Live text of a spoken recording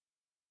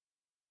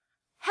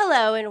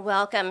Hello and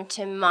welcome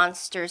to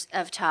Monsters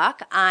of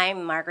Talk.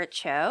 I'm Margaret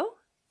Cho.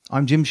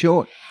 I'm Jim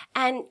Short.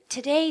 And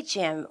today,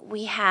 Jim,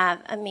 we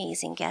have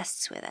amazing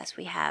guests with us.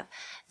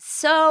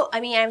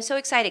 I'm so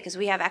excited because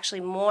we have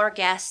actually more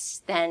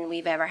guests than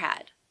we've ever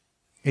had.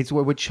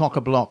 We're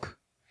chock-a-block.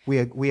 We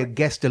are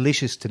guest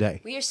delicious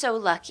today. We are so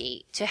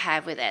lucky to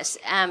have with us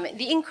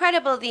the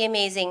incredible, the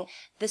amazing,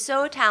 the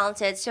so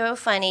talented, so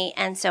funny,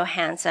 and so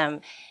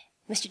handsome,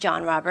 Mr.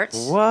 John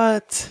Roberts.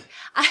 What?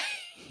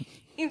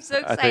 I'm so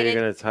excited. I thought you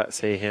were going to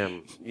say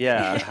him.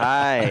 Yeah,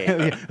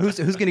 hi. Who's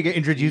going to get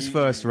introduced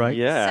first, right?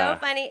 Yeah. So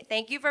funny.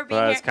 Thank you for being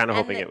But I here. was kind of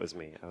And hoping it was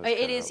me.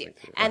 It is you.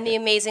 And the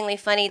amazingly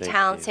funny,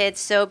 talented,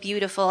 so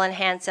beautiful and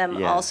handsome,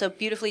 Yeah. also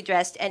beautifully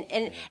dressed,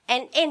 and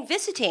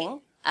visiting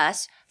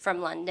us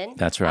from London.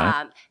 That's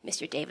right.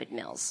 Mr. David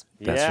Mills.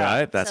 That's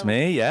right. That's So-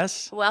 me.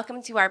 Yes.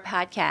 Welcome to our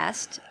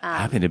podcast.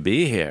 Happy to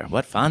be here.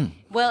 What fun.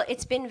 Well,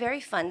 it's been very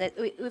fun. That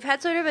we've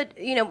had sort of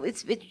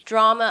it's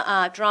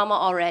drama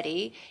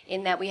already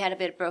in that we had a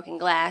bit of broken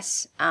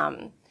glass,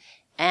 Broken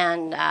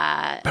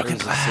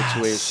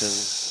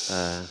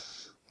situation.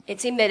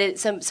 it seemed that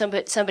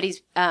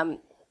somebody's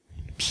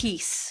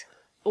piece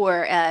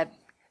or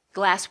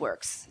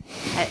glassworks.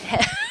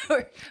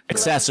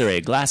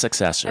 Glass A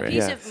accessory.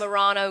 piece of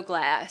Murano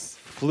glass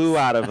Flew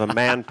out of a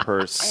man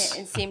purse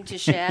and seemed to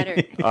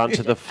shatter.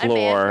 onto the A man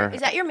floor. purse.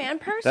 Is that your man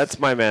purse? That's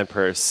my man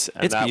purse.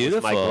 And It's that was my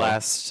beautiful.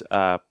 glass.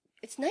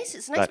 It's nice.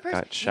 It's a nice that purse.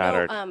 got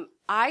shattered. I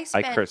I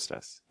spent cursed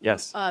us.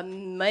 Yes.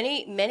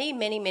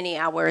 many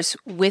hours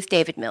with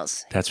David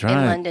Mills. That's In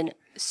right. London,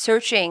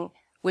 searching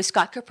with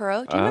Scott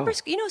Capurro. Do you remember?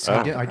 You know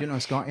Scott? I do know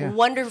Scott, yeah.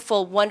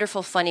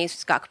 Wonderful, funny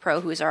Scott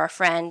Capurro, who is our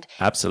friend.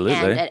 Absolutely.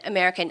 And an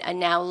American, and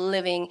now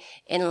living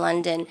in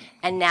London,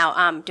 and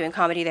now doing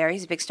comedy there.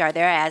 He's a big star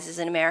there, as is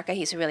in America.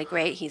 He's really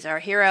great. He's our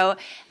hero.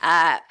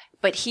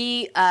 But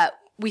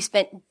we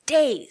spent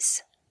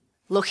days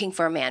looking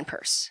for a man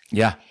purse,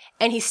 Yeah.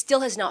 and he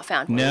still has not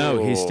found one.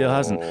 No, he still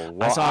hasn't. Oh,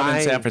 I saw him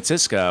in San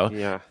Francisco,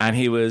 Yeah. and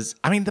he was.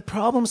 I mean, the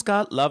problem,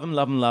 Scott, love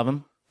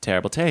him.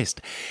 Terrible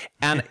taste,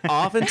 and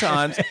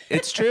oftentimes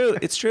it's true.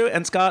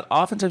 And Scott,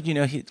 oftentimes,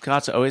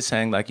 Scott's always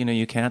saying like,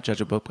 you can't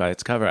judge a book by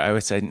its cover. I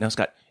always say, no,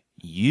 Scott,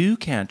 you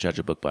can't judge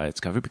a book by its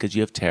cover because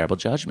you have terrible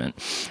judgment.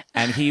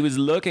 And he was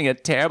looking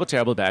at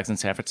terrible bags in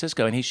San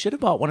Francisco, and he should have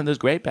bought one of those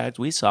great bags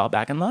we saw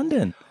back in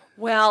London.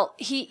 Well,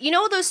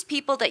 those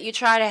people that you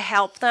try to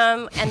help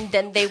them, and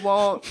then they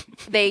won't.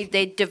 They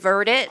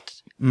divert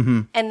it,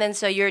 and then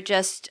so you're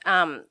just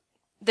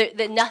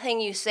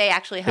nothing you say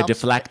actually They're helps.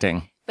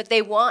 deflecting. But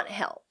they want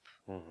help.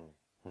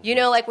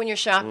 Like when you're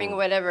shopping or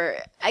whatever.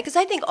 Because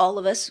I think all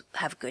of us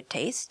have good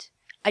taste.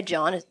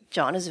 John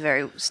is a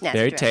very snazzy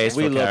Very dresser.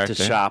 tasteful. We love character.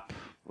 to shop.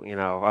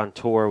 On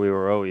tour, we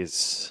were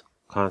always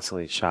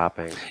constantly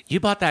shopping. You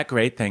bought that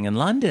great thing in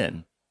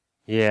London.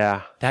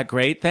 Yeah. That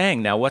great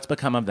thing. Now, what's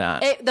become of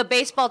that? The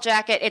baseball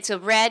jacket. It's a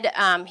red.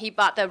 He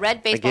bought the red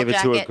I baseball gave it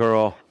jacket. to a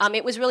girl.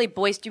 It was really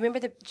boys. Do you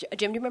remember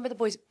Jim? Do you remember the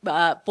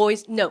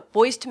Boys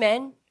to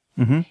Men?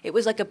 Mm-hmm. It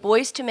was like a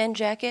Boys to Men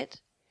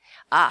jacket.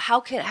 How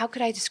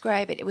could I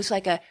describe it? It was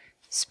like a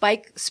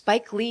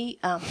Spike Lee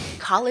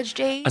college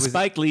days. A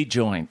Spike Lee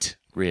joint,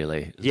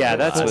 really. Yeah,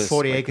 that's what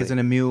 40 acres and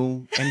a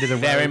mule, end of the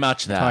road. Very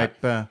much that. Type,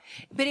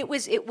 But it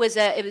was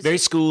Very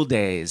school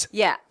days.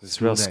 yeah.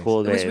 It's real days.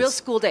 school It days. was real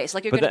school days.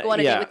 Like you're But going to go on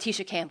a yeah. date with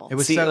Tisha Campbell. it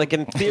was See, so, like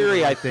in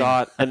theory, I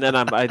thought, and then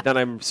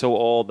I'm so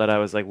old that I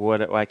was like,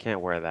 what? I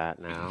can't wear that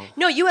now.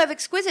 No, you have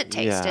exquisite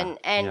taste, Yeah.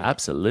 and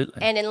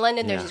Absolutely. and in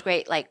London there's Yeah. this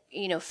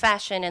great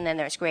fashion, and then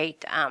there's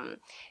great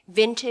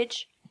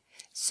vintage.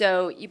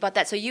 So you bought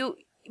that. So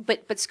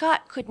but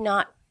Scott could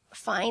not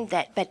find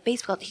that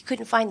baseball. He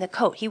couldn't find the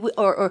coat.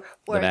 Or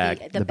The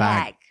bag. The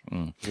bag.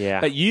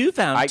 Yeah. But you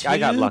found I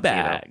got two lucky,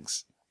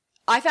 bags.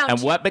 I found And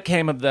two- what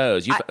became of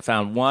those? You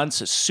found one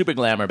super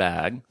glamour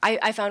bag.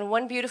 I found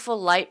one beautiful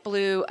light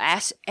blue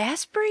Asprey.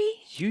 Asprey.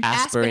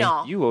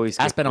 Aspinall. You always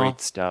get Aspinall.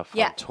 great stuff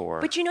Yeah, on tour.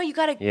 but you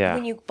gotta Yeah.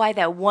 when you buy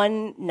that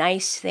one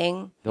nice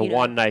thing. the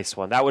one nice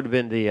one. That would have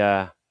been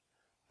the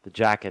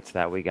jackets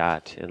that we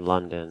got in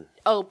London.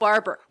 Oh,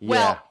 Barber. Yeah.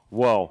 Well,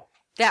 Whoa.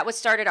 that what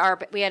started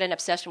we had an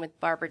obsession with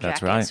Barber That's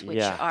jackets, right. which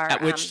Yeah. are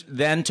Which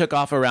then took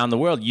off around the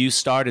world. You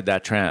started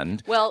that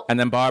trend. Well- and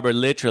then Barbara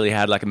literally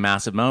had like a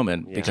massive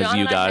moment because John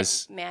you and I had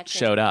guys matching-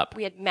 showed up.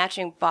 We had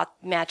matching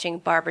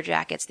Barber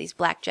jackets, these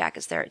black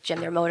jackets. They're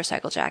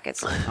motorcycle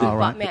jackets. We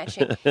bought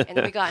matching, and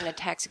then we got in a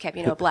taxi cab.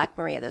 Black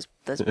Maria, those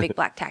big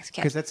black taxi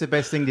cabs. because that's the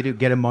best thing to do,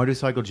 get a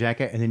motorcycle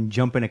jacket and then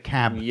jump in a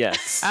cab.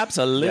 Yes.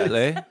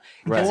 Absolutely.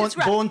 Right.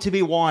 Born to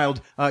be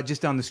wild,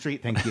 just down the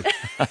street, thank you.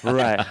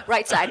 Right.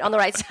 Right side, on the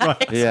right side.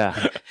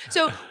 Yeah.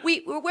 So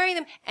we were wearing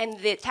them, and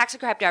the taxi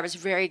cab driver was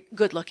very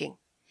good looking.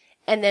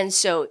 And then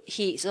so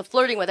he's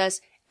flirting with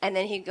us, and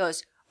then he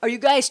goes, "Are you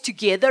guys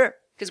together?"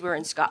 Because we're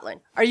in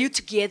Scotland. "Are you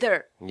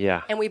together?"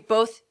 Yeah. And we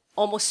both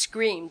almost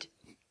screamed,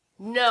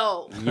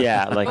 "No."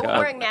 Yeah. Like But we're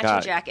wearing matching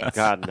God, jackets.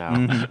 God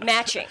no.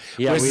 Matching.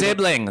 Yeah, We're we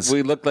siblings.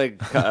 We looked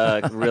like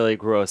a really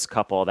gross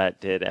couple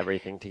that did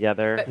everything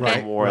together But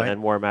and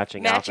wore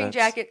matching Matching outfits.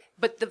 jacket.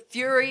 But the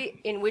fury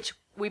in which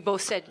we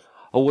both said,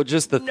 Oh, well,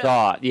 just the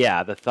thought.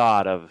 Yeah, the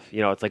thought of,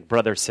 it's like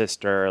brother,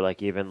 sister,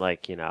 like even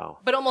like,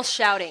 But almost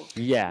shouting.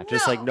 Yeah,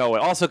 just like no.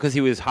 Also because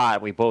he was hot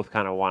and we both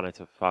kind of wanted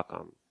to fuck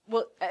him.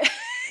 Well,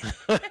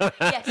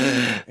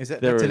 yes.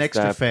 That's an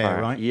extra that fare,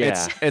 part. right?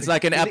 Yeah. It's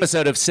like an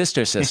episode of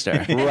Sister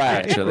Sister, Right,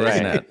 actually, right.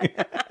 isn't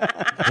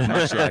it?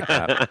 Much like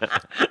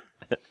that.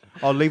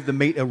 I'll leave the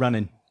meter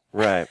running.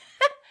 Right.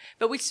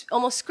 But we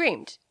almost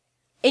screamed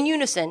in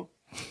unison.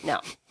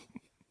 No.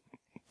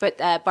 But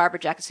Barbara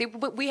Jackson. See,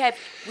 but we have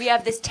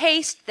this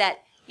taste that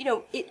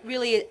it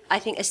really. I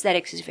think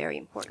aesthetics is very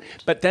important.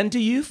 But then do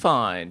you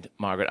find,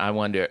 Margaret, I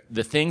wonder,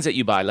 the things that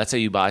you buy, let's say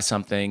you buy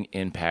something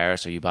in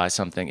Paris or you buy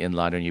something in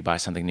London, you buy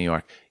something in New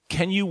York,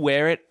 can you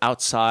wear it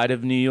outside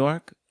of New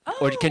York?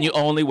 Or can you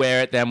only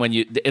wear it then when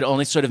it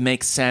only sort of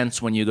makes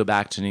sense when you go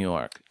back to New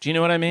York? Do you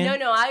know what I mean?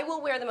 No, I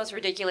will wear the most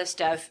ridiculous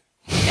stuff.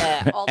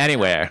 All the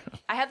Anywhere. time.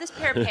 I have this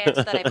pair of pants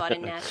that I bought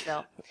in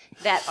Nashville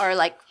that are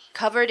like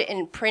covered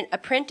in a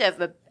print of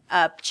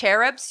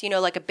cherubs,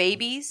 like a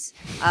baby's,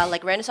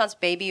 like Renaissance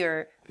baby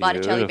or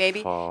Botticelli baby.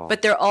 Beautiful.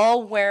 But they're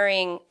all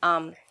wearing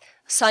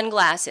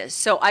sunglasses.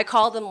 So I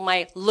call them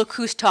my "Look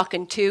Who's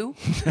Talking To"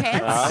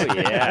 pants. Oh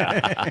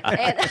yeah.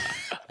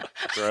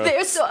 And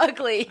they're so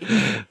ugly.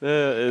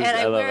 And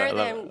I wear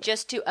them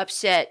just to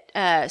upset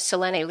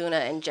Selene Luna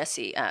and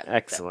Jesse.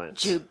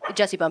 Excellent.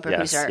 Jesse Bumper,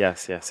 who's our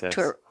yes.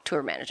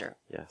 tour manager.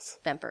 Yes.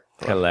 Bumper.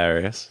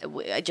 Hilarious.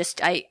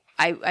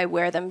 I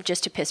wear them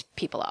just to piss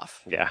people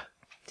off. Yeah.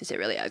 Because they're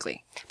really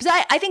ugly. Because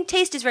I think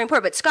taste is very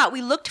important. But Scott,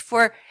 we looked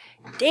for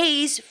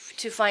days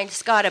to find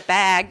Scott a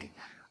bag.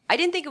 I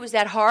didn't think it was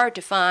that hard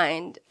to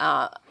find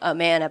a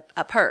man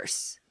a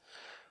purse.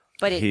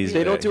 But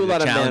They don't do a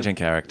lot of challenging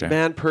character.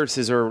 Man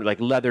purses or like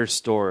leather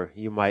store.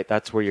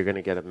 That's where you're going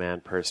to get a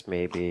man purse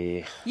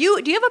maybe. do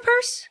you have a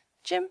purse,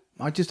 Jim?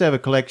 I just have a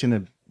collection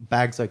of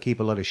bags I keep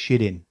a lot of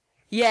shit in.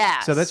 Yeah.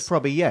 So that's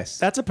probably yes.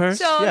 That's a purse.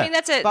 So I mean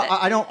that's it. But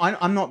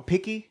I'm not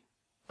picky.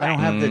 I don't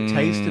have the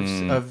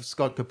taste of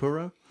Scott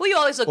Capurro. Well, you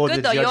always look or good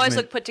the though. You always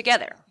judgment. look put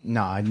together.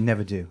 No, I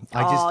never do. You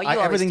always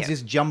Everything's do.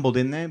 just jumbled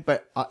in there.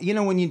 But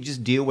when you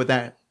just deal with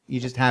that, you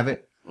just have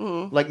it.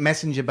 Like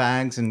messenger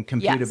bags and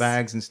computer Yes.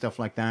 bags and stuff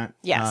like that.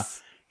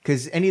 Yes.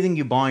 Because anything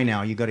you buy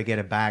now, you got to get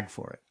a bag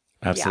for it.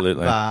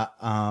 Absolutely.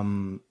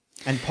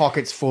 And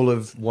pockets full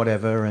of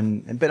whatever.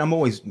 But I'm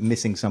always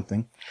missing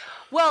something.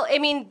 Well, I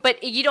mean,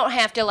 but you don't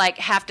have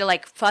to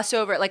fuss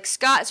over it. Like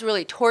Scott's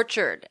really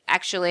tortured,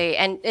 actually,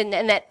 and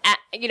that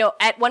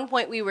at one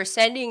point we were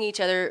sending each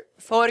other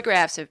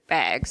photographs of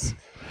bags,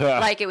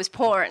 like it was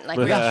porn, like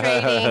we were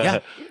trading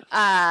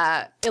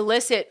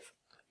illicit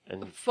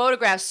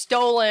photographs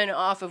stolen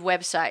off of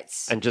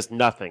websites And just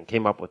nothing.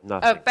 Came up with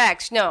nothing. of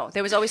bags. No,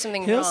 there was always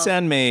something He'll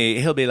wrong.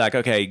 he'll be like,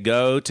 okay,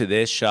 go to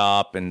this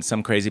shop in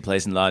some crazy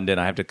place in London.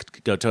 I have to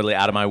go totally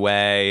out of my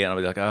way. And I'll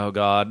be like, oh,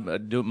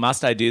 God,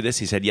 must I do this?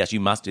 He said, yes, you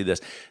must do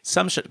this.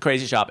 Some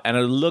crazy shop. And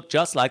it'll look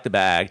just like the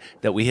bag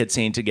that we had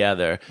seen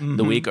together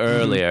the week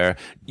earlier,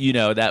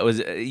 that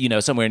was,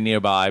 somewhere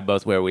nearby,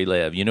 both where we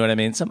live. You know what I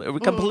mean? Some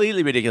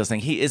completely ridiculous thing.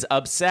 He is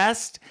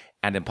obsessed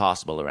and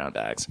impossible around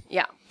bags.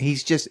 Yeah.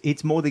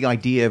 It's more the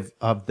idea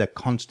of the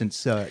constant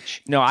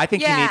search. No, I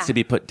think he Yeah. needs to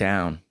be put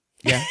down.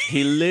 Yeah.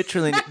 He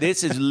literally,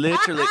 this is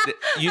literally,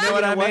 you know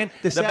what I what? mean?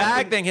 The The sad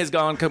bag thing- thing has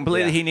gone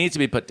completely, Yeah. he needs to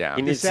be put down.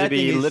 He needs to sad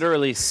be thing is-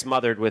 literally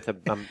smothered with a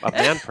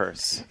man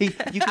purse. You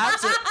could,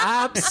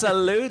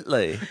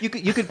 Absolutely. you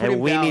could put And him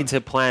we down. need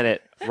to plan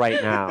it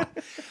right now.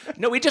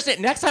 No, we just,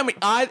 next time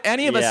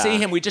any of us Yeah. see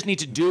him, we just need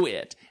to do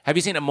it. Have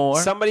you seen it more?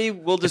 Somebody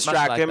will It's much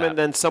distract like him, that. and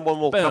then someone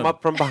will Boom. come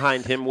up from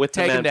behind him with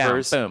Take the him man down.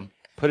 purse, Boom.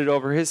 put it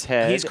over his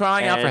head. He's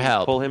crying out for and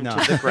help. Pull him No.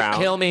 to the ground.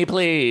 Kill me,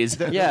 please.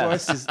 The Yeah.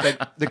 worst is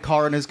that the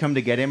coroners come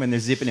to get him and they're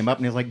zipping him up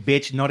and he's like,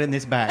 bitch, not in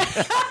this bag.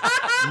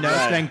 No,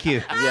 thank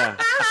you. Yeah,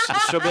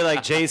 she'll be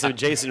like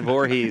Jason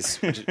Voorhees.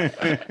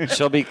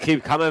 She'll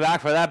keep coming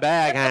back for that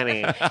bag,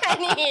 honey.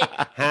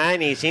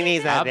 Honey, she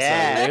needs that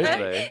bag.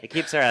 Absolutely. It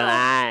keeps her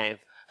alive.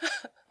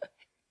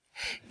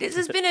 This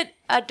has been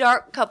a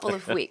dark couple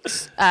of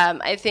weeks.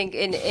 I think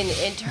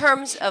in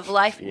terms of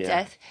life and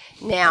death.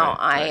 Now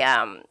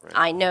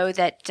I know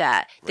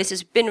that this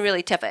has been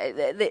really tough.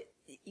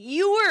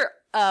 You were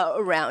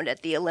around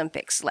at the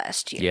Olympics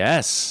last year.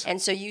 Yes.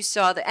 And so you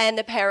saw the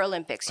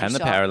Paralympics. You And the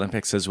saw.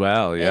 Paralympics as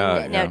well. Yeah.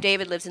 And now yeah.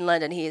 David lives in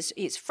London.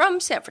 He's from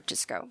San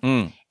Francisco.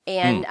 Mm.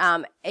 And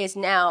is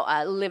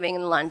now living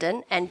in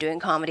London and doing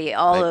comedy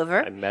all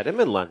over. I met him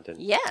in London.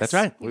 Yes. That's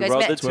right. You We guys rode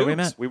met. the tubes. where we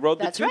met. We rode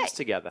the That's tubes right.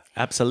 together.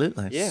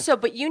 Absolutely. Yeah. So,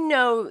 but you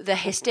know the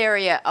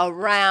hysteria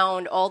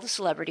around all the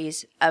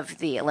celebrities of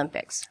the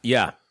Olympics.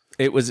 Yeah.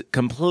 It was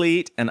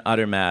complete and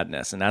utter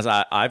madness. And as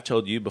I've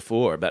told you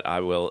before, but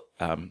I will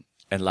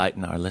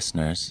enlighten our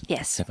listeners.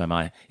 Yes. If I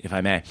may.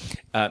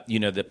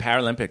 The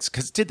Paralympics,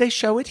 because did they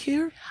show it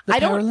here? The I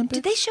don't. Paralympics?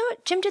 Did they show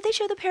it, Jim? Did they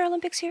show the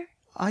Paralympics here?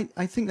 I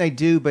think they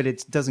do, but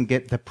it doesn't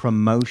get the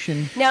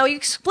promotion. Now you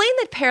explain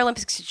the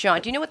Paralympics to John.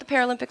 Do you know what the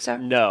Paralympics are?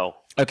 No.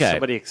 Okay.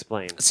 Somebody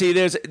explain. See,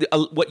 there's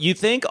what you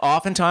think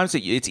oftentimes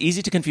that it's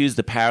easy to confuse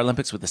the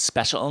Paralympics with the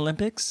Special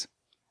Olympics.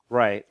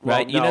 Right.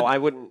 Right, Well, you no, know- I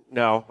wouldn't.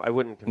 No, I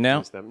wouldn't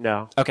confuse them.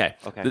 No. Okay.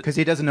 Okay. Because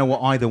he doesn't know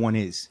what either one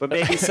is. But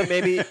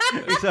maybe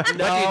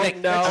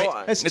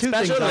no. That's two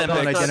Special things I can't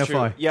Olympics-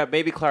 identify. Yeah,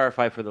 maybe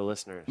clarify for the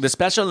listeners. The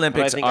Special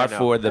Olympics think I are know.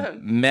 for the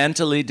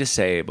mentally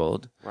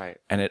disabled. Right.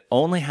 And it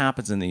only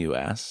happens in the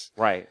U.S.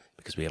 Right.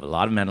 because we have a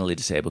lot of mentally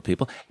disabled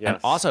people. Yes. And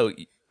also,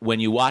 when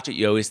you watch it,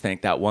 you always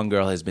think that one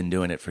girl has been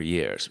doing it for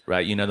years,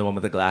 right? You know, the one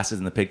with the glasses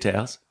and the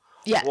pigtails?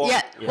 Yeah, Well,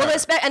 yeah. yeah. Well,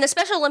 the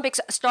Special Olympics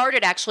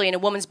started actually in a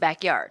woman's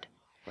backyard.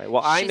 Right.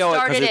 Well, I She know it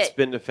started because it's it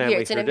been a family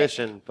here. It's in Amer-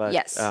 tradition, but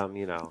Yes.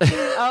 you know.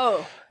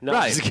 Oh, No,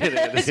 Right. just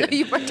kidding. so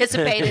you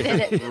participated in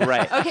it.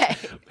 Right. Okay.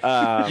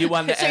 You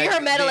won the So you're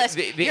a medalist.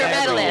 The You're a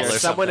egg roll medalist. or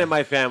Someone something. in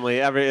my family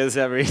every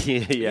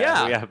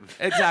Yeah, we have,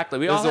 exactly.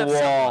 We all there's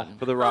have a wall someone.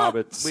 for the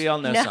Roberts. We all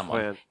know No. someone.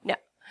 plan. No.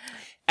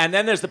 And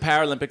then there's the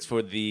Paralympics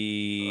for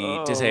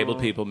the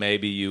disabled people.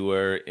 Maybe you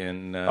were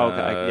in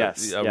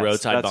yes, a yes,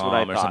 roadside that's what I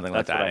bomb or thought. something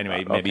like That's what that. I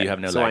Anyway, thought. maybe you Okay. have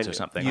no So I legs or knew.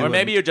 something. You Or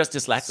maybe and- you're just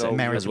dyslexic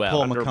Married as to well.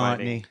 Paul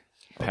Undermining.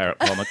 McCartney.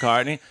 Paul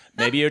McCartney.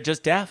 Maybe you're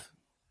just deaf.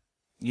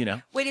 You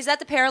know, Wait, is that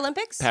the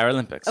Paralympics?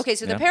 Paralympics. Okay,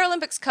 so the Yeah.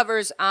 Paralympics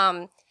covers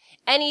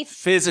any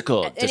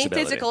Physical any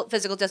disability.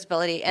 physical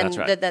disability, and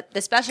That's right.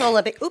 the Special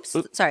Olympics.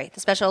 Sorry, the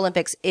Special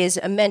Olympics is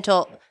a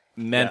mental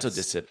mental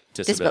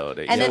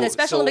disability. and then So- the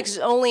Special so- Olympics is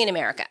only in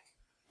America.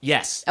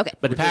 Yes. Okay.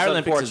 But the Which is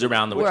Paralympics is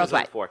around the world.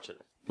 Worldwide.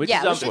 Unfortunate. Which Yeah,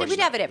 is we'd unfortunate.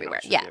 have it everywhere.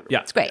 Yeah,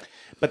 Yeah. it's great.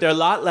 But there are a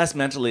lot less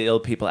mentally ill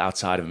people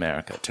outside of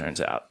America, it turns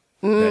out,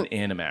 than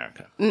in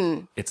America.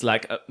 It's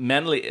like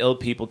mentally ill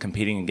people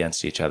competing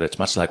against each other. It's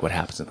much like what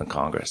happens in the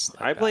Congress.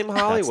 Like I blame That's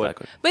Hollywood. like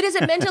what- But is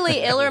it mentally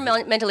ill or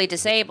mentally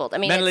disabled? I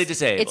mean, Mentally it's,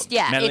 disabled. It's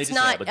Mentally it's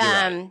not. disabled,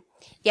 you're right.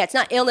 Yeah, it's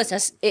not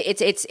illness.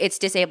 It's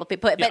disabled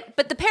people.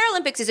 But the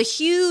Paralympics is a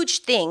huge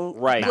thing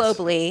Right.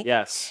 globally.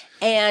 Yes.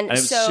 And And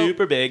it was so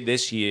super big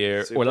this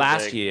year, Super or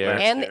last big. year,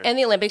 Last and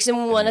the Olympics,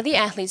 and one of the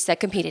athletes that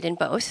competed in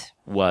both.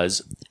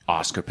 was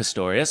Oscar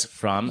Pistorius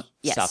from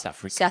Yes. South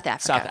Africa. South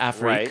Africa. South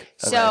Africa, Right.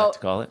 as I So like to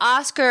call it.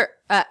 Oscar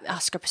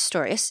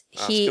Pistorius,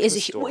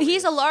 Pistorius.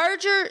 he's a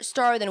larger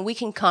star than we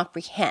can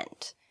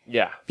comprehend.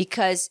 Yeah.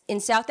 Because in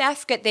South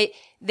Africa,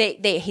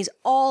 he's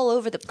all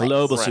over the place.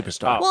 Global Right.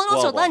 superstar. Oh. Well, and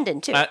also Global.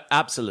 London too.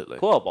 Absolutely.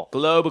 Global.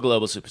 Global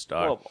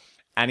superstar. Global.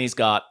 And he's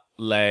got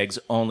legs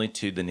only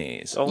to the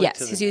knees. Only Yes, to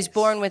the because he was knees.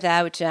 born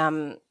without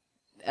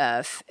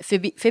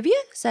fibia.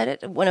 Is that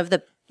it? One of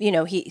the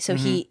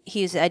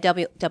he's a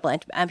double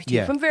amputee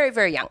Yeah. from very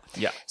very young.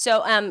 Yeah.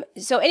 So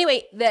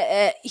anyway,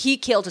 he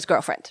killed his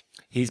girlfriend,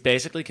 He's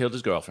basically killed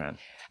his girlfriend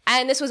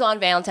and this was on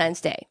Valentine's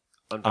Day.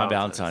 on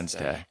Valentine's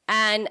Day.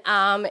 And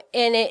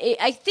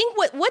I think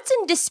what's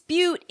in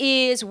dispute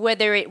is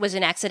whether it was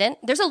an accident.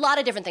 There's a lot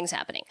of different things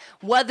happening.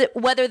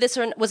 Whether this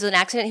was an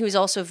accident, he was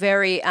also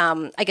very.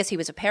 I guess he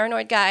was a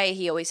paranoid guy.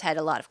 He always had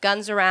a lot of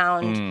guns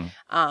around.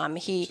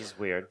 He Which is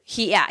weird.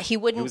 he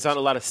wouldn't. He was on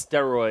a lot of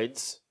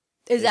steroids.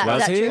 is that,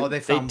 Was is that he? true? Oh, they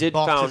They found did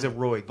boxes found of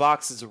roids.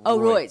 boxes of Oh,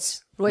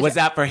 roids. roids. Was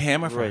that for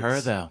him or for Roids. her,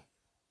 though?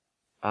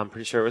 I'm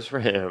pretty sure it was for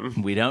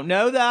him. We don't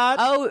know that.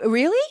 Oh,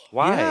 really?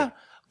 Why? Yeah.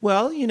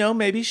 Well,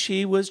 maybe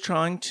she was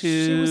trying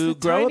to She was the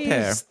grow a pair.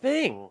 tiniest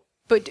thing.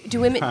 But do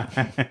women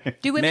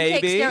take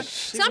Maybe. steroids?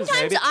 Sometimes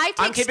Maybe. I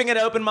I'm take. keeping an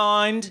open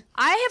mind.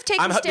 I have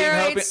taken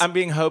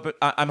steroids.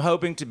 I'm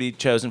hoping to be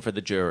chosen for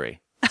the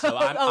jury. So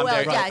I'm, Oh, I'm well,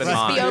 very yeah, open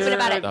just be mind. open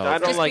about it. I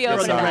don't Just like be this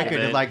open about it.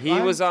 argument. Like, he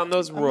was on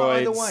those I'm not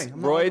either roids. way.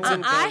 I'm not Roids either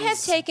and I have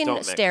guns taken don't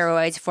mix.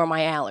 steroids for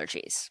my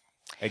allergies.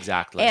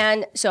 Exactly.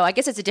 And so I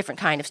guess it's a different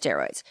kind of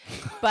steroids.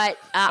 But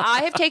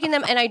I have taken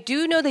them, and I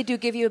do know they do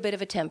give you a bit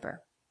of a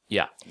temper.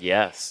 yeah.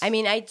 Yes. I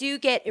mean, I do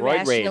get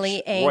roid irrationally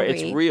rage. angry.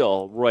 It's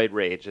real. Roid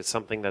rage. It's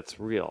something that's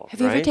real. Have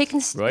you ever right? taken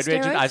Roid steroids?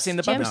 rage. I've seen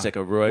the bumper Jim?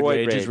 sticker. Roid Roid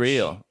rage is rage.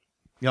 real.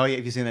 Oh, yeah,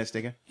 have you seen that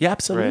sticker? Yeah, Right.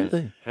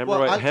 absolutely. Hemorrhoid,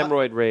 Well, I-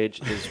 hemorrhoid rage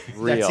is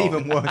real. That's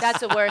even worse. That's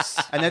the worst.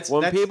 and that's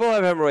When people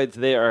have hemorrhoids,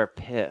 they are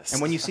pissed.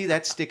 and when you see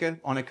that sticker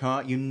on a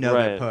car, you know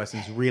Right. that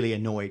person's really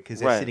annoyed because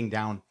they're Right. sitting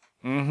down.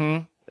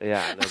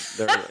 yeah,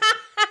 they're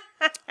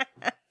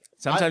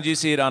Sometimes you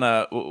see it on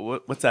a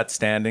what's that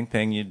standing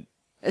thing?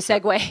 A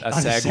segue. A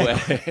Segway.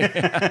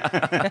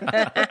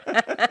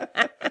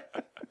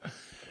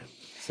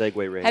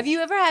 segue rage. Have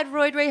you ever had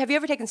roid rage? Have you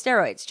ever taken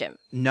steroids, Jim?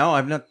 No,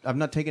 I've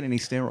not taken any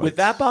steroids. With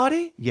that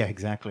body? Yeah,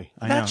 exactly.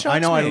 I That know. shocks I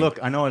know. me.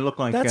 I know. I look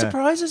like. That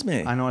surprises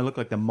me. I know. I look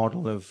like the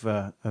model of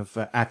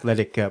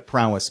athletic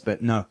prowess,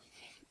 but no.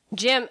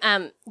 Jim,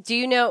 do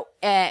you know?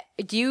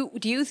 Do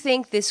you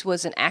think this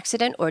was an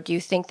accident, or do you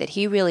think that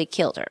he really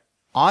killed her?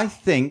 I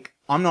think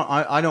I'm not.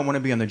 I don't want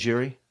to be on the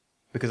jury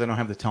because I don't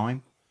have the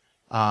time.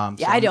 Yeah,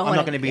 so I don't I'm wanna-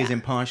 not going to be as yeah.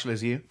 impartial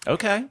as you.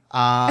 Okay.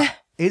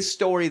 His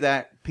story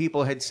that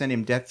people had sent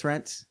him death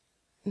threats,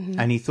 Mm-hmm.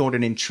 and he thought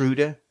an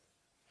intruder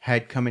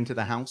had come into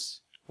the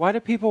house. Why do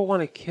people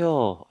want to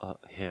kill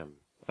him?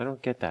 I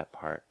don't get that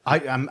part. I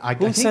Who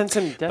think, sends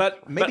him death?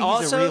 But Maybe he's a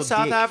also real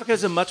South dick. Africa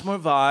is a much more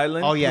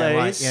violent Oh, yeah, right.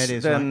 place Yeah, it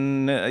is,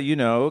 than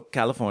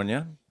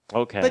California.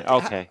 okay, But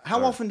okay. How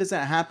All right. often does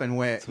that happen?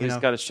 Where So you he's know,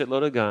 got a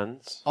shitload of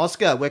guns.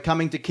 Oscar, we're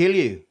coming to kill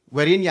you.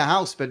 We're in your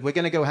house, but we're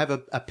going to go have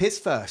a piss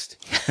first.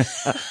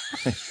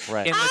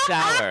 Right. In the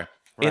shower.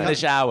 in the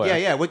shower.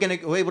 Yeah,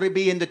 we'll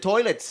be in the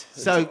toilets.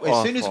 So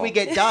as soon as awful. we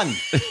get done,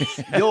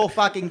 you're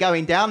fucking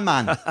going down,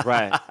 man.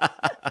 Right.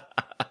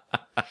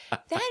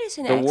 That is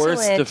an The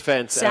worst excellent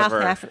defense South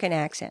ever. African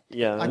accent.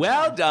 Yeah.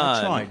 Well I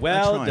done. tried.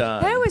 Well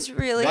done. That was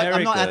really. Very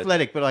I'm not good.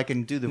 athletic, but I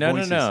can do the No,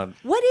 voices. no.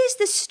 What is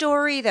the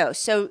story though?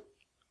 So,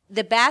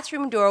 the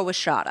bathroom door was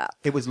shot up.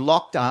 It was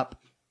locked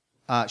up.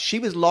 She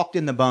was locked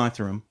in the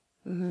bathroom,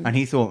 and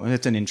he thought, well,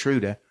 it's an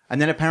intruder.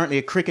 And then apparently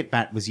a cricket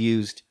bat was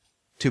used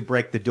to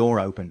break the door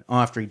open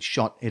after he'd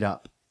shot it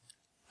up.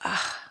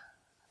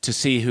 To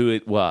see who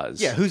it was.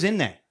 Yeah, who's in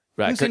there?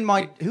 Right.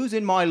 Who's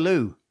in my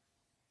loo?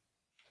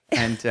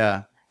 And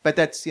but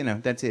that's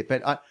that's it.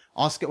 But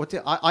Oscar,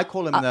 I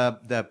call him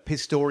the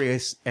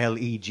Pistorius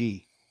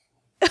Leg.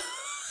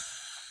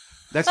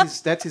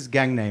 That's his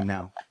gang name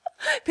now.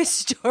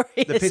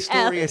 Pistorius. The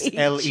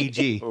Pistorius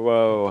Leg.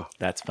 Whoa.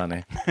 That's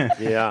funny.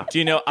 Yeah. Do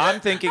you know, I'm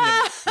thinking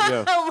of,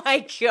 Oh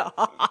my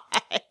god.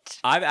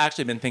 I've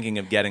actually been thinking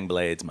of getting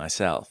blades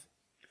myself.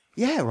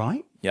 Yeah,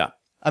 right. Yeah.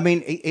 I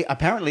mean,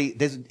 apparently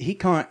he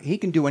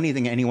can do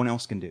anything anyone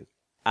else can do.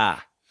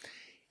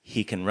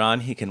 He can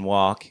run, he can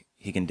walk,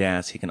 he can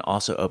dance, he can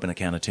also open a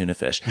can of tuna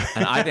fish.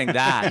 And I think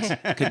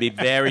that could be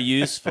very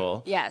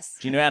useful. Yes.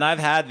 Do you know, and I've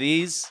had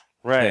these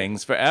Right.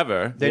 things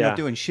forever. They're Yeah. not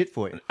doing shit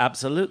for you.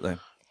 Absolutely.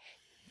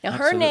 Now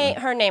Absolutely.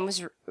 her name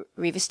was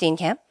Reva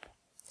Steenkamp,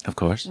 Of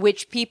course.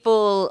 which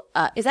people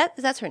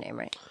that's her name,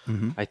 right?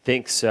 I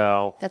think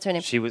so. That's her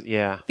name. She was,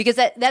 yeah. Because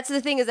that's the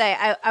thing is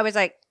I was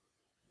like,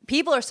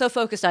 people are so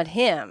focused on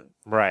him,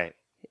 Right.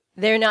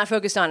 they're not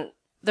focused on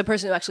the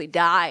person who actually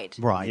died.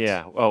 Right.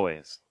 Yeah,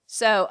 always.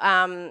 So,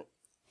 and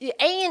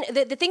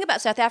the thing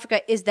about South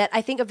Africa is that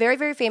I think a very,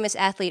 very famous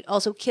athlete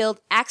also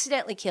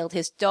accidentally killed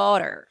his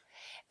daughter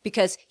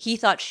because he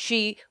thought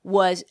she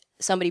was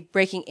somebody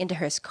breaking into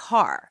his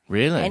car.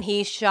 Really? And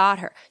he shot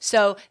her.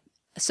 So,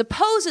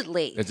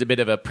 supposedly, There's a bit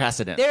of a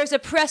precedent. there's a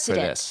For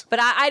precedent. this. But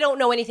I don't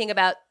know anything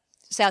about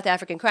South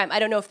African crime. I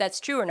don't know if that's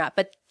true or not.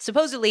 But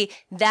supposedly,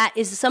 that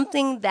is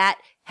something that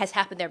has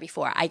happened there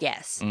before, I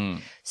guess.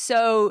 Mm.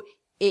 So,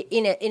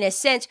 in a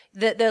sense,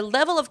 the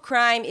level of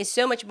crime is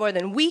so much more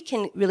than we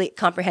can really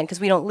comprehend because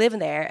we don't live in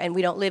there and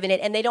we don't live in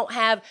it, and we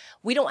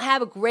don't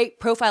have a great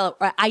profile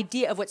or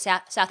idea of what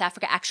South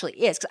Africa actually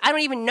is. Because I don't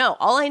even know.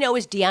 All I know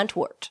is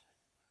D'Antwoord,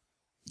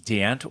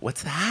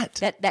 What's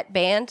that? that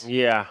band,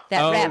 Yeah.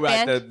 that oh, rap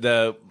right. band.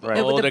 The With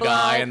the older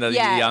guy blonde- and the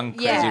yeah, young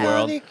crazy yeah.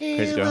 world.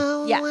 Crazy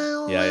girl. Yeah.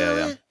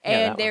 Yeah.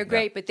 And that they're one,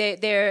 great, but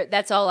they're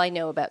that's all I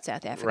know about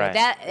South Africa. Right,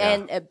 That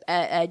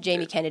yeah. and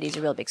Jamie Kennedy's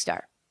a real big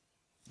star.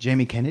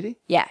 Jamie Kennedy?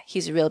 Yeah,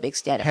 he's a real big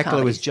stand-up Heckler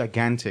comedy. was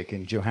gigantic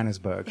in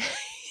Johannesburg.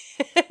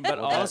 But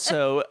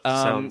also,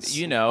 sounds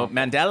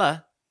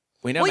Mandela.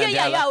 We know Well, Mandela.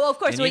 yeah, well, of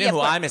course. And Well, you yeah, know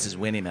who of course. I miss is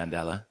Winnie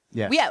Mandela.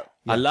 Yeah. Yeah,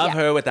 I love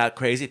yeah. her with that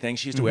crazy thing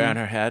she used to wear on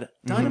her head.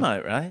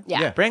 Dynamite, right? Yeah.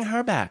 Yeah. Bring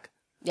her back.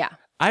 Yeah,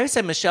 I always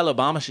said Michelle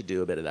Obama should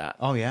do a bit of that.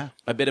 Oh, yeah.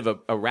 A bit of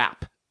a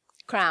rap.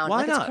 crown. Why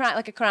like not? It's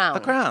like a crown. A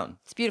crown.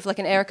 It's beautiful, like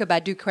an Erica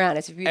Badu crown.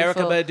 It's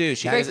beautiful. Erica Badu.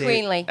 She very has it.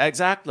 queenly.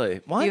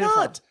 Exactly. Why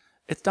Beautiful. not?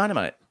 It's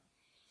dynamite.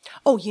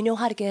 Oh, you know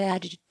how to get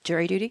out of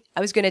jury duty?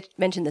 I was going to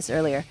mention this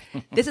earlier.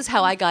 This is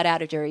how I got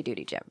out of jury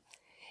duty, Jim.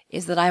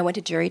 Is that I went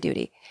to jury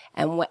duty,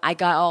 and when I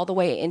got all the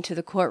way into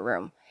the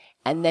courtroom,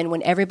 and then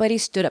when everybody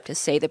stood up to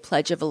say the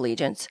Pledge of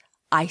Allegiance,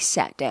 I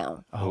sat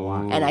down. Oh,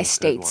 wow. And I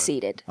stayed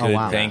seated. Good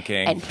wow.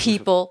 thinking. And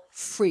people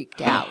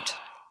freaked out.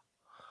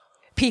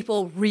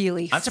 People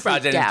really I'm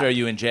surprised they freaked didn't out. throw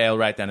you in jail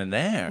right then and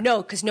there.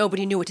 No, because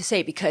nobody knew what to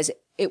say because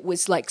it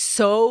was like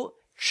so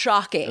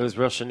shocking. It was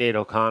real Sinead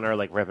O'Connor,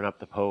 like revving up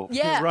the Pope.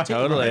 yeah. Right,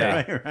 Totally.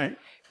 Right.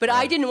 But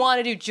I didn't want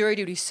to do jury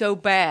duty so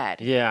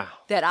bad Yeah.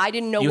 that I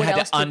didn't know You what had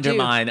else to to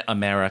undermine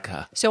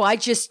America. do. So I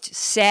just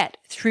sat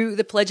through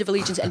the Pledge of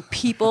Allegiance and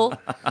people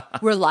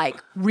were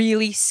like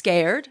really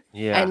scared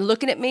Yeah. and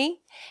looking at me.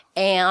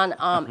 And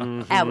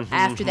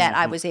after that,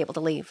 I was able to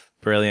leave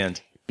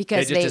Brilliant.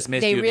 because They just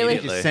dismissed they you really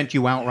immediately. Just sent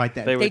you out right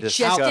there. They were they just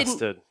disgusted.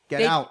 didn't Get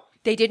they, out.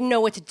 They didn't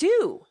know what to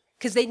do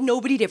because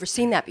nobody'd ever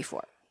seen that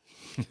before.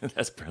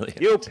 That's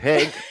brilliant. You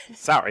pig.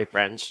 Sorry,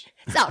 French.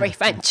 Sorry,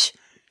 French.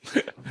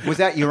 Was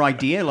that your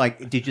idea?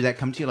 Like, did that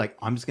come to you? Like,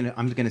 I'm just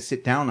gonna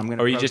sit down. I'm gonna.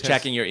 Or are you just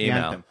protest checking your the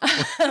email? anthem.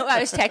 I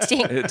was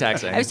texting.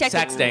 Texting. I was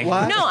texting. Sexting.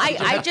 What? No,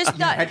 I just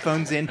thought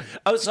Headphones in.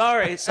 Oh,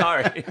 sorry.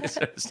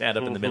 Stand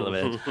up in the middle of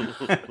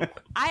it.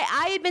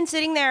 I had been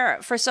sitting there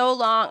for so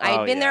long. I had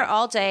Oh, been there yeah.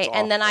 all day, It's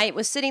and then I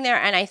was sitting there,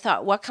 and I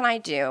thought, what can I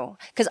do?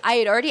 Because I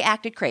had already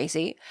acted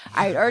crazy.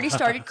 I had already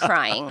started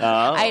crying.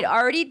 I had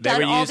already They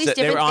done were all used these to,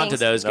 they different were onto things.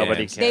 those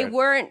Nobody games.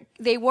 cared.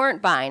 They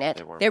weren't buying it.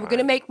 They were going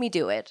to buying make me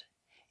do it,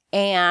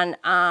 and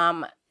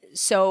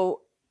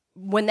so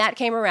when that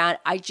came around,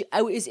 I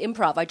was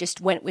improv. I just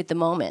went with the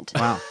moment.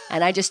 Wow.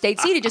 And I just stayed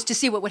seated just to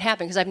see what would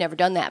happen because I've never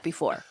done that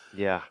before.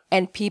 Yeah.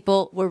 And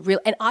people were real,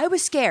 and I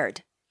was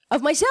scared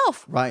of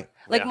myself. Right.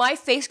 Like Yeah. my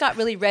face got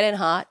really red and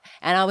hot,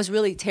 and I was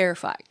really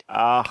terrified.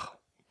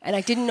 And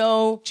I didn't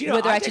know Do you know,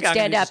 whether I should think I'm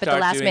stand gonna up at the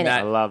start last doing minute. that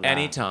I love that.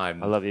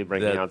 Anytime. I love you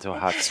breaking out into a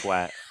hot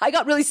sweat. I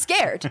got really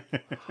scared.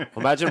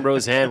 Imagine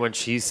Roseanne when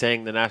she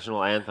sang the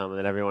national anthem and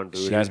then everyone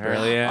booed She at was her.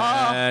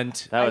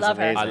 brilliant. That I was love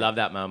her. amazing. I love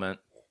that moment.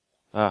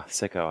 Oh,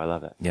 sicko. I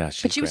love it. Yeah,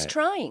 she's But she was great.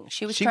 trying.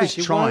 She was She trying. was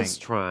She trying. was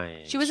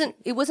trying. She wasn't.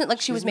 It wasn't like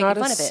she was She's making not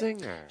fun a of it.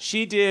 singer.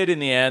 She did in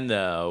the end,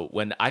 though,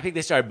 when I think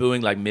they started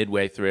booing like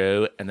midway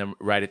through and then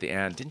right at the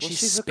end. Didn't Well, she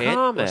she's a spit or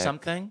comic.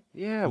 something?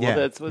 Yeah, well, Yeah,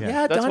 that's what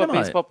yeah. that's what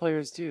Dynamite. baseball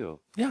players do.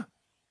 Yeah.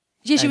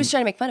 Yeah, she was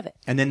trying to make fun of it.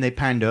 And then they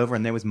panned over,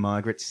 and there was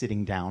Margaret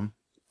sitting down,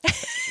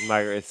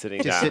 Margaret's sitting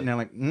just down. sitting there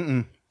like,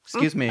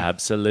 excuse me.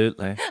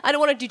 Absolutely. I don't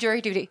want to do jury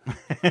duty.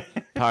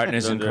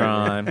 Partners in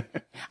crime.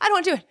 I don't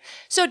want to do it.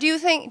 So do you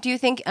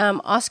think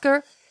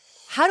Oscar?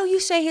 How do you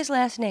say his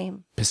last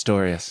name?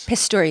 Pistorius.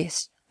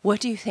 Pistorius. What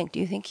do you think? Do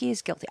you think he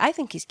is guilty? I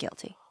think he's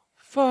guilty.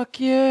 Fuck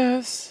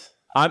yes.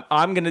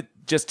 I'm going to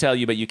just tell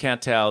you, but you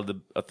can't tell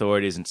the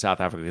authorities in South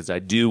Africa because I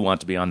do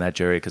want to be on that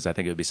jury because I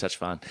think it would be such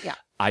fun. Yeah.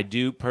 I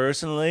do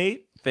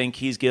personally think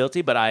he's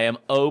guilty, but I am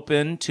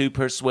open to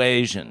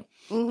persuasion.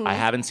 Mm-hmm. I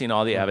haven't seen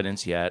all the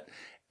evidence yet.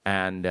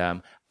 And,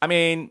 I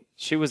mean,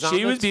 She was on she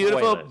the was beautiful,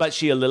 toilet. but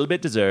she a little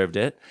bit deserved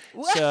it.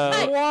 What? So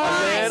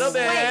Why? a little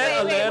bit, Wait,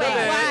 a little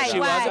bit. why? She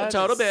Why? was a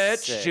total bitch.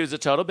 Sick. She was a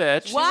total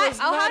bitch. What?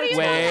 Oh, how do you know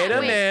Wait that?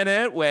 a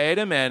minute. Wait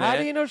a minute. How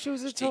do you know she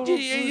was a total?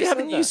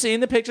 Haven't you seen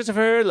the pictures of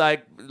her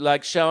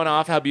like showing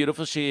off how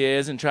beautiful she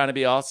is and trying to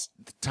be all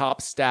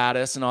top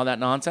status and all that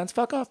nonsense?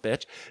 Fuck off,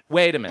 bitch.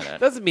 Wait a minute.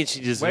 Doesn't mean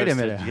she just Wait a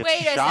minute. Get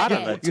Wait a shot in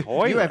second. the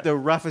toilet. You have the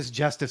roughest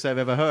justice I've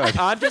ever heard.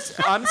 I'm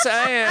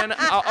saying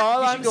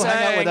all I'm Go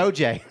hang out with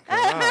saying.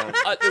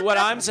 OJ. What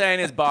I'm saying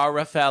is, Bar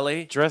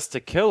Raffelli, dressed to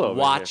kill over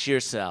watch here.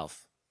 yourself.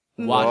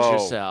 Watch Whoa.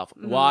 yourself.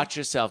 Watch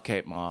yourself,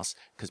 Kate Moss,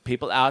 because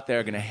people out there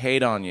are going to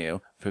hate on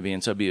you for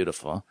being so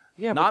beautiful.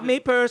 Yeah, Not but me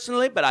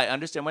personally, but I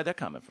understand where they're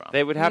coming from.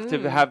 They would have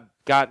to have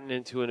gotten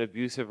into an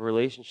abusive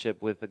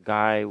relationship with a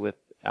guy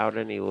without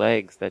any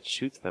legs that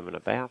shoots them in a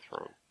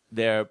bathroom.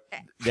 There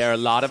are a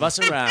lot of us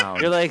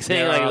around. You're like saying,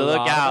 There like, are a look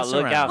lot of out, us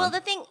look around. out. Well, the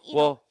thing, you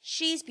Well- know,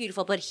 she's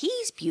beautiful, but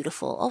he's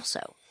beautiful also.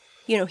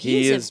 You know, He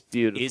he's is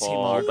beautiful, Is he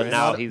Margaret? but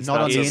now Not- he's not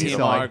not, on the so Is he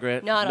beautiful. inside.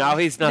 Margaret? not Now on,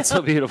 he's not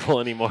so beautiful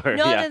anymore. not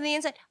yeah. on the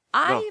inside.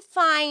 I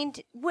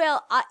find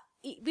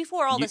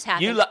before all this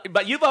happened.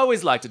 But you've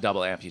always liked a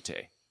double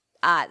amputee.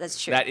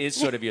 That's true. That is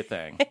sort of your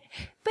thing.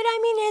 But I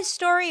mean, his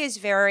story is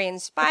very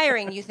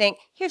inspiring. You think,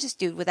 here's this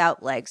dude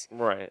without legs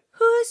Right.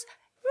 who's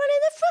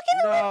running the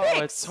fucking No,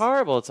 Olympics. it's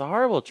horrible. It's a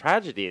horrible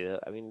tragedy.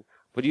 I mean,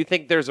 but do you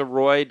think there's a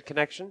roid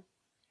connection?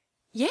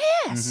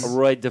 Yes. A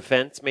roid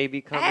defense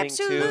maybe coming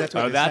Absolutely. too? That's what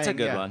Oh, they're that's a saying,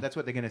 good yeah, one. That's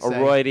what they're going to A say.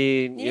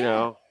 roidy, you Yeah.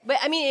 know. But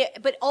I mean,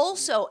 but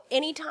also,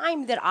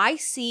 anytime that I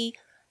see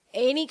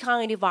any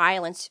kind of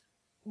violence,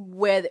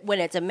 when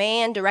it's a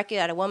man directed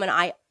at a woman,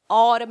 I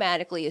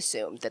automatically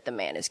assume that the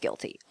man is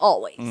guilty.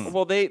 Always.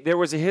 Well, there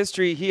was a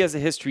history. He has a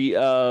history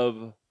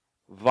of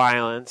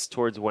violence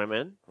towards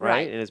women, right?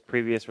 Right. In his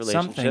previous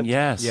relationship. Something,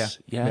 yes. Yeah.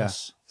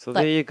 Yes. So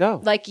Like- there you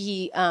go. Like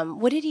he,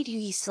 what did he do?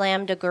 He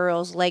slammed a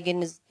girl's leg in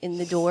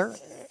the door.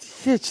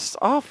 It's just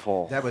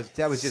awful. That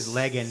was just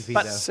leg envy,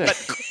 But, though. Sick.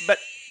 but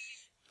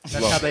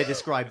That's how they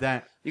describe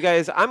that. You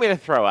guys, I'm going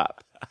to throw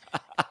up.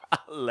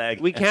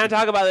 leg. We can't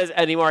talk about this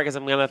anymore because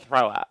I'm going to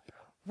throw up.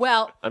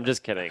 Well, I'm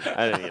just kidding.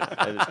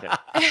 I'm just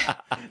kidding.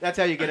 That's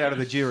how you get out of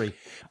the jury.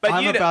 But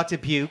I'm you know- about to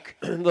puke.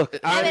 Look,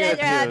 I'm I'm gonna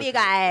gonna have do- you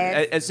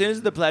guys. As soon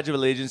as the Pledge of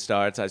Allegiance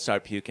starts, I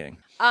start puking.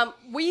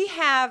 We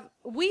are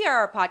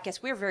a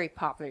podcast. We're very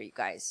popular, you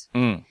guys.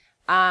 Mm.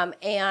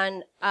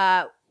 And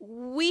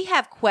we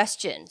have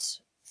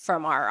questions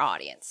from our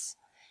audience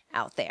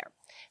out there.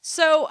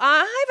 So I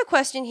have a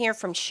question here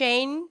from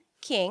Shane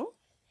King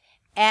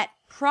at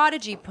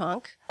Prodigy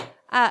Punk.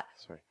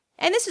 Sorry.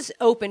 And this is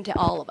open to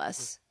all of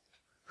us.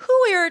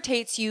 Who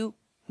irritates you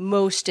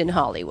most in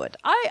Hollywood?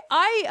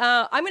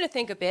 I'm going to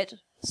think a bit.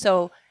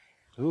 So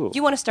Ooh. do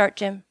you want to start,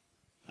 Jim?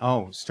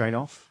 Oh, straight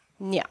off?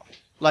 Yeah.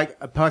 Like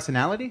a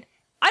personality?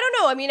 I don't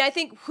know. I mean, I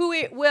think who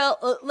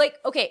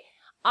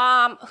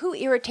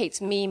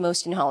irritates me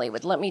most in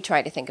Hollywood? Let me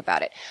try to think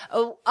about it.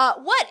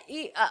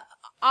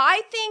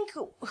 I think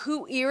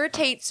who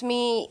irritates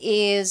me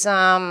is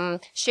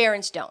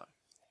Sharon Stone.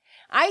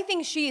 I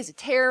think she is a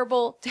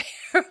terrible,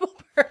 terrible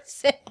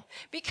person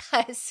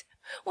because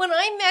when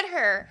I met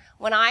her,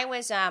 when I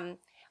was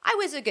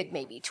a good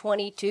maybe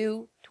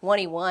 22,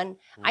 21.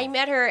 I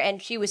met her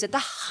and she was at the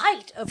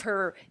height of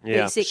her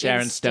Yeah, basic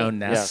Sharon instinct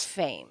Stone-ness.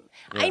 fame.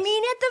 I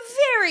mean, at the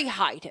very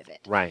height of it.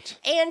 Right.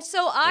 And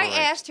so I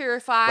asked her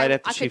if I Right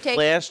after I she could take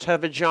flashed her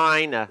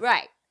vagina.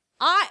 right.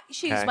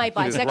 She was Okay. my She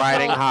was bisexual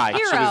riding high.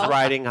 hero. She was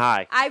riding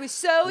high. I was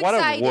so What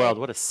excited. a world.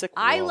 What a sick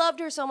world. I loved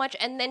her so much.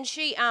 And then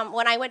she,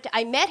 when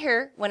I met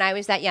her when I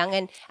was that young,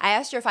 and I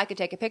asked her if I could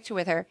take a picture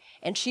with her,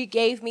 and she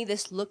gave me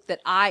this look that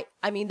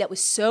that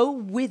was so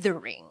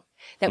withering.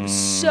 That was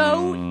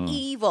so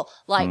evil.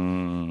 Like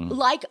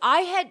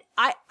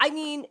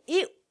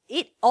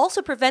it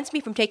also prevents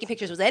me from taking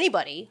pictures with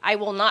anybody. I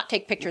will not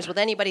take pictures with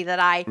anybody that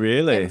I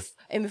Really?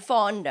 am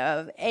fond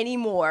of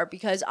anymore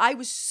because I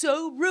was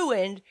so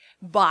ruined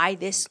by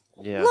this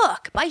Yeah.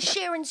 look by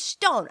Sharon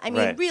Stone. I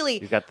mean, Right. really,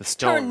 You got the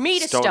stone- turned me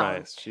to stone stone.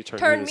 eyes. She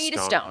turned me you to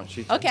to stone. stone.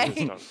 She turned you Okay,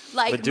 to stone.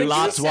 like Medusa.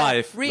 Lot's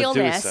wife.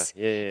 realness. Medusa.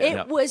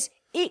 Yeah. It was.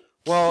 It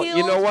Well, killed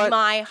you know what?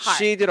 my heart.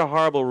 She did a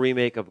horrible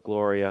remake of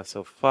Gloria,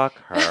 so fuck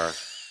her.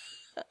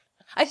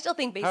 I still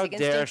think Basic How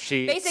Instinct. dare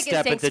she Basic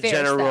step Instinct's into fierce,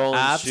 Jenna though.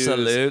 Rollins' shoes.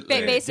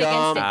 Absolutely. Basic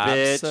Dumb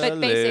Instinct. bitch. But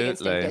Basic Instinct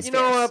Absolutely. is You know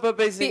fierce. what? But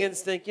Basic Be-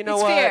 Instinct, you know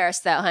it's what? fierce,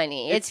 though,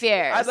 honey. It's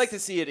fierce. I'd like to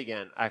see it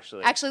again,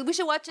 actually. Actually, we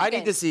should watch it I again.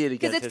 need to see it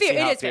again Because to it's see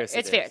fierce. how It is fierce fierce. it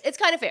It's fierce. is. It's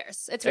kind of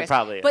fierce. It's fierce.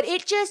 probably is. But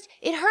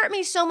it hurt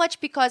me so much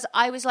because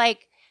I was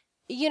like,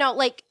 you know,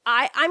 like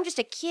I'm just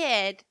a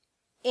kid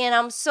and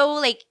I'm so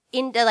like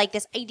into like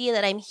this idea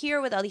that I'm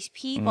here with all these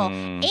people.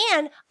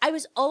 And I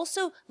was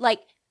also like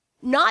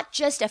not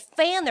just a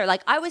fan there.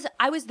 Like I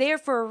was there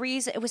for a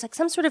reason. It was like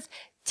some sort of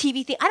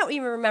TV thing. I don't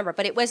even remember,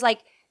 but it was like,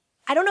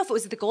 I don't know if it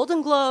was the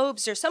Golden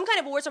Globes or some kind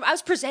of awards. I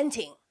was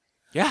presenting.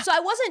 Yeah. So I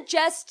wasn't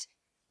just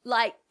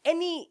like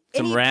any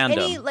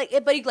random. like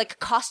anybody like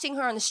accosting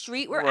her on the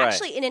street. We're Right.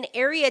 actually in an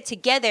area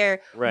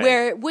together Right.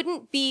 where it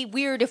wouldn't be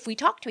weird if we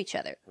talked to each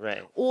other.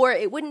 Right. Or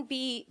it wouldn't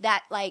be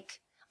that like,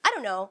 I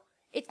don't know,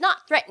 it's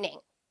not threatening.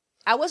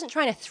 I wasn't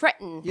trying to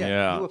threaten.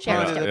 Yeah. You were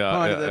Sharon part of the, Stone.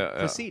 part of Yeah, the yeah, yeah.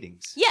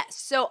 proceedings. Yes.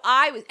 So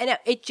I was, and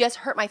it just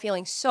hurt my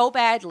feelings so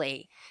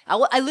badly.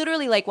 I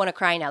literally like want to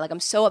cry now. Like I'm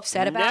so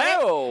upset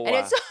about No. it. And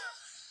it's,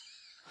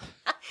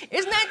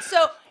 isn't that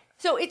so?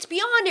 So it's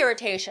beyond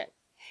irritation.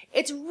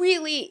 It's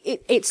really,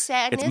 it's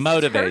sadness. It's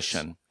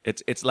motivation.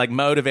 It's like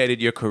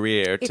motivated your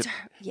career It's to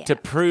her- yeah. to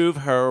prove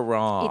her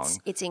wrong.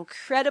 It's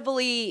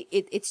incredibly,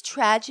 it's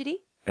tragedy.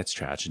 It's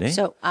tragedy.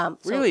 So,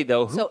 Really,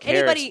 though, who so cares?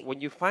 anybody,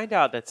 When you find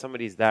out that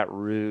somebody's that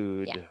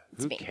rude, Yeah,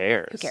 it's who me.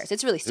 cares? Who cares?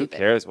 It's really stupid. Who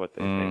cares what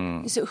they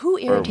think? So who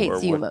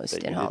irritates or you what most they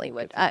in did.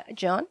 Hollywood?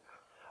 John?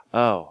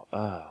 Oh,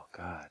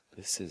 God.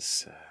 This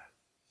is...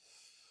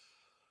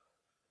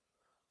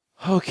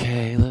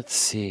 Okay, let's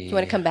see. Do you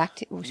want to come back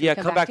to? should we Yeah,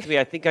 come back to me.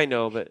 I think I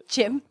know, but...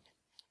 Jim?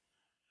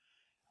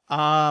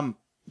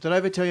 Did I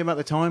ever tell you about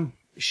the time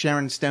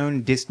Sharon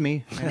Stone dissed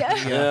me?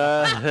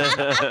 I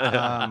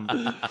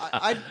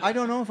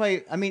don't know if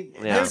I mean,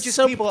 Yeah. there are just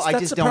So- people I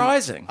that's just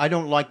surprising. don't. I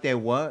don't like their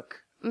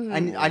work,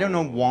 and I don't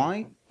know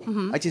why.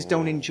 I just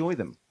don't enjoy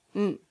them.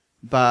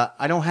 But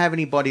I don't have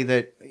anybody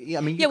that. I mean, Yeah,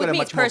 you've with got a me,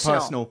 much it's more personal.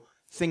 personal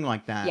thing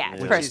like that. Yeah,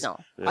 it's which personal.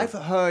 is- I've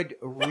heard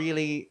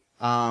really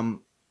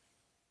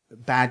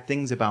bad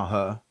things about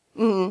her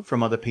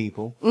from other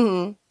people.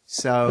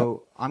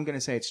 So I'm going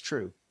to say it's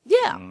true.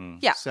 Yeah.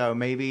 Yeah. So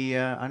maybe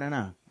I don't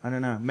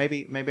know.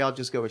 Maybe I'll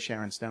just go with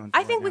Sharon Stone.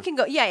 I think we can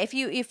go. Yeah. If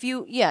you,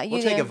 yeah.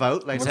 We'll take a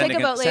vote later. We'll take a Sending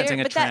a- vote later. sensing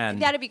a But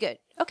trend. that'd be good.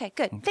 Okay,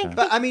 good. Thank you.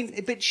 But I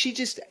mean, but she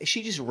just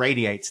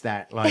radiates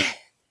that like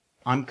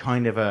I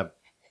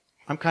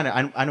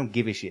don't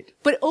give a shit.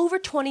 But over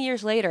 20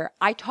 years later,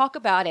 I talk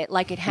about it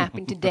like it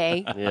happened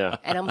today. Yeah.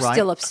 And I'm Right.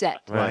 still upset.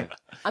 Right.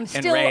 I'm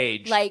still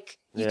Enraged. like,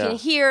 you Yeah. can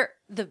hear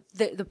the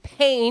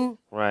pain.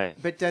 Right.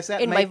 But does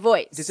that In make, my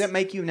voice. Does that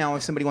make you now?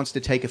 If somebody wants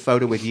to take a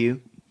photo with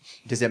you,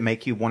 does that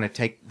make you want to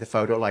take the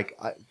photo? Like,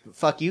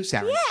 fuck you,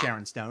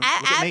 Sharon Stone. Look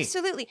at me.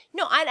 Absolutely.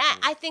 No,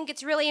 I think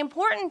it's really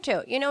important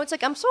to. You know, it's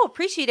like I'm so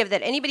appreciative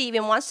that anybody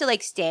even wants to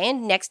like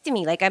stand next to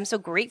me. Like I'm so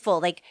grateful.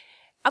 Like,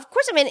 of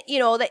course, I mean, you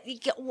know that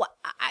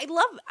I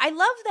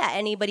love that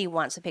anybody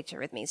wants a picture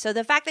with me. So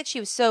the fact that she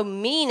was so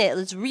mean, it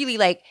was really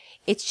like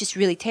it's just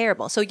really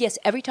terrible. So yes,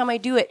 every time I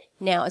do it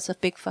now, it's a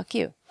big fuck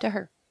you to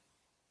her.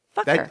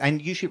 Fuck her.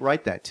 And you should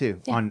write that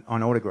too on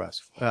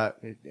autographs.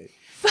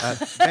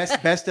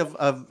 Best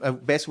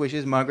of best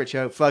wishes, Margaret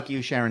Cho. Fuck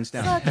you, Sharon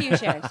Stone. Fuck you,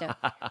 Sharon Stone.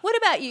 What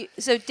about you?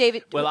 So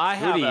David, well, I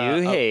Who have do you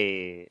a,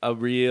 hate? a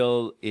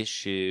real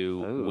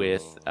issue Ooh.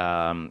 with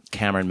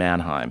Cameron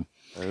Manheim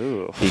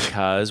Ooh.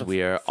 because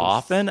we are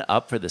often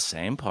up for the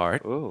same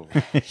part. Ooh.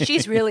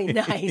 she's really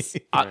nice.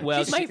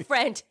 Well, She's my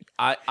friend.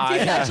 I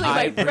She's actually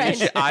my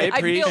friend. I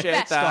I feel appreciate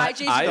bad. that.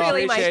 She's I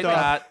really my appreciate friend.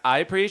 that. I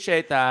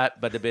appreciate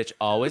that. But the bitch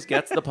always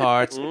gets the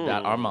parts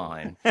that are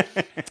mine.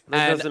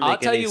 And doesn't I'll make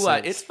tell any you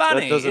what, sense. it's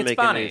funny. That doesn't It's make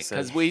funny any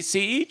sense. because we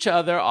see each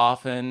other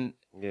often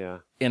Yeah.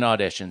 in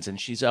auditions, and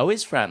she's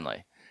always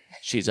friendly.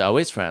 She's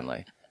always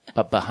friendly.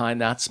 But behind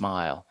that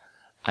smile,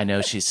 I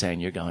know she's saying,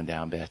 "You're going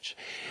down, bitch."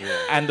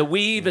 And the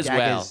weave as well.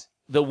 Daggers.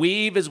 The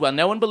weave as well.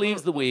 No one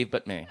believes the weave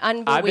but me.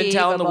 I've been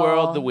telling the Unbelievable.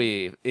 world the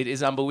weave. It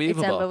is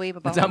unbelievable. It's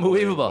unbelievable. It's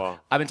unbelievable. Unbelievable.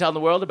 I've been telling the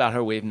world about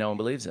her weave. No one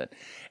believes it.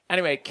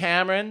 Anyway,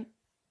 Cameron,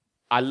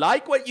 I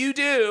like what you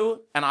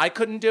do, and I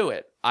couldn't do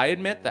it. I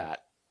admit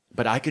that.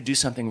 But I could do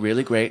something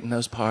really great in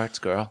those parts,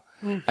 girl.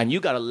 And you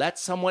got to let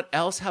someone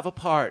else have a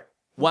part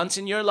once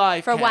in your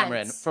life, For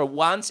Cameron. once. For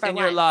once For in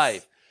your once.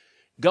 life.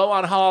 Go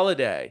on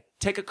holiday.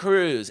 Take a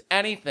cruise.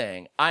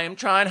 Anything. I am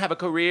trying to have a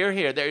career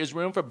here. There is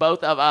room for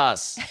both of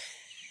us.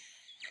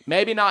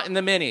 Maybe not in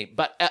the Mini,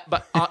 but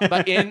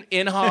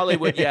in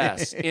Hollywood,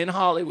 yes. In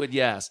Hollywood,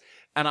 yes.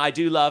 And I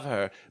do love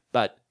her,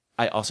 but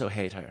I also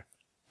hate her.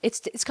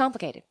 It's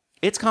complicated.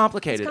 It's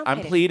complicated. It's I'm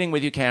complicated. pleading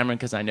with you, Cameron,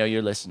 because I know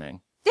you're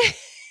listening.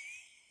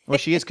 Well,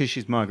 she is because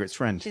she's Margaret's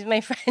friend. She's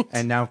my friend.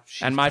 And now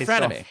she's And my pissed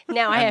off. frenemy.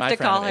 Now I And have my to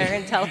call her frenemy.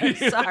 and tell her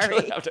You sorry.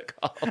 literally have to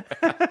call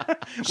her.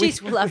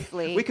 She's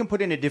lovely. We can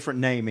put in a different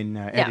name in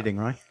editing,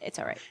 right? It's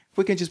all right.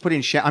 We can just put in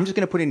I'm just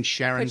going to put in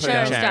Sharon. Put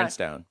Sharon Stone. Sharon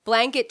Stone. Stone.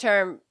 Blanket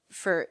term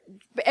for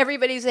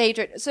everybody's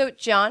hatred. So,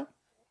 John,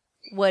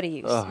 what do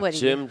you? what do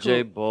Jim you,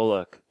 J.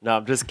 Bullock. No,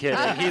 I'm just kidding.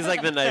 He's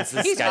like the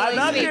nicest He's guy. really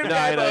I love sweet. Jim No,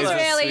 I know, Bullock. he's the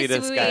Really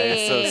sweetest guy.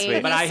 He's so sweet.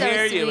 sweet. But I He's so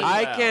hear you. sweet.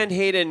 I Wow. can't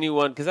hate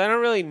anyone because I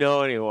don't really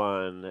know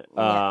anyone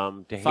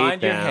to hate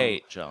Find your them.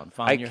 hate, John.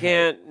 Find I your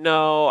can't.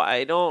 No,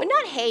 I don't. But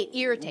not hate,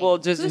 irritate. Well,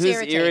 just who's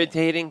irritating?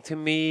 irritating to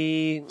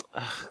me?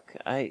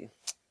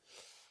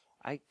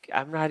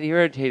 I'm not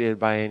irritated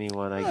by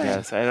anyone. I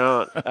guess I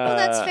don't. Well,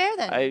 that's fair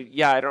then.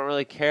 I don't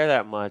really care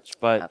that much.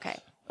 But Okay.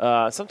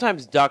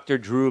 sometimes Dr.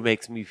 Drew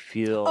makes me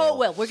feel. Oh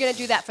well, we're gonna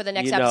do that for the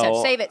next You episode.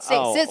 know, Save it.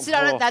 oh, Sit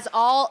on it. oh. That's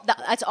all.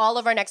 That's all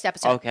of our next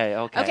episode. Okay.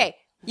 Okay.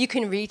 You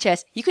can reach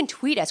us. You can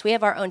tweet us. We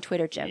have our own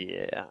Twitter, Jim.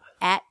 Yeah.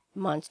 At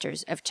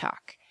Monsters of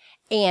Talk.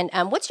 And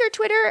what's your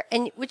Twitter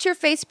and what's your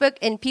Facebook?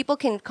 And people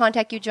can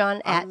contact you,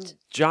 John, at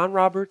John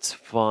Roberts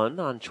Fun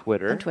on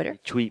Twitter. On Twitter.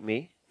 Tweet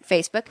me.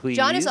 Facebook. Please.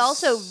 John is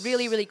also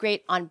really, really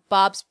great on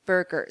Bob's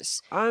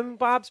Burgers. I'm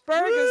Bob's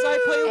Burgers. I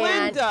play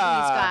And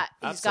Linda.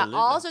 he's got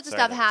all sorts of Sorry,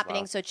 stuff that was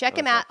happening. loud. So check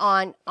him That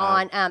out was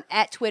on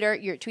at Twitter.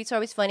 Your tweets are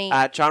always funny.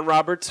 At John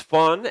Roberts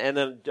Fun, and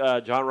then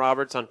John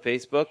Roberts on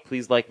Facebook.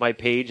 Please like my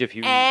page if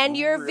you and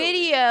your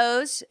really-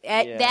 videos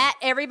Yeah. that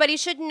everybody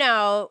should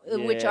know,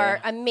 which Yeah.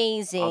 are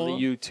amazing. on the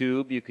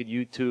YouTube. You could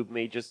YouTube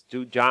me. Just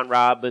do John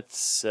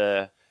Roberts.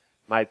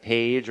 My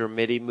page or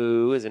Mitty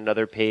Moo is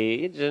another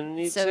page, and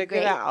you So check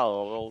great. it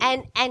out.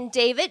 And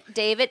David,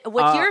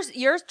 what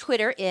your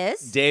Twitter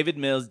is? David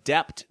Mills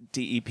Dept,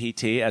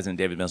 DEPT, as in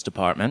David Mills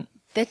Department.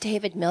 The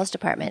David Mills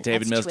Department.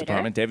 David That's Mills Twitter.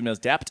 Department, David Mills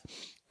Dept.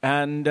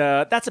 And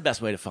that's the best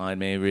way to find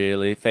me,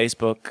 really.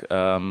 Facebook,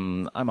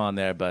 I'm on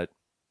there, but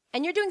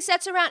And you're doing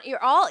sets around.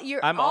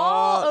 I'm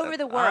all over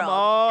the world. I'm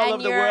all And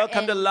over the you're world.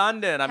 Come to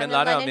London. I'm come in to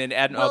London. London.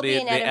 I'll be We'll at be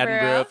in the Edinburgh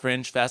Edinburgh.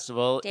 Fringe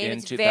Festival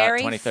David's in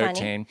very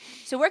 2013. funny.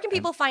 So where can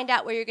people find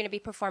out where you're going to be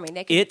performing?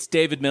 They can, It's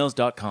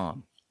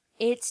davidmills.com.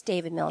 it's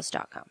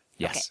davidmills.com.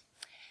 Yes. Okay.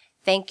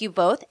 Thank you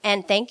both.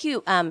 And thank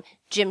you,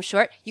 Jim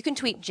Short. You can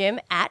tweet Jim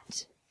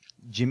at...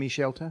 Jimmy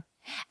Shelter.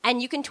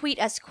 And you can tweet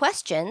us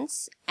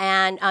questions.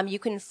 And you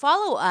can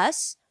follow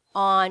us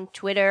on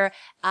Twitter,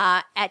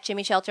 at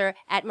Jimmy Shelter,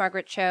 at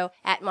Margaret Cho,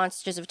 at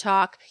Monsters of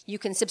Talk. You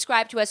can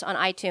subscribe to us on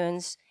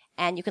iTunes,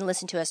 and you can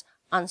listen to us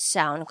on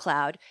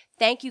SoundCloud.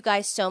 Thank you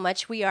guys so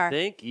much. We are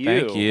Thank you.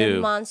 Thank you. the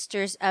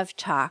Monsters of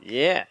Talk.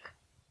 Yeah.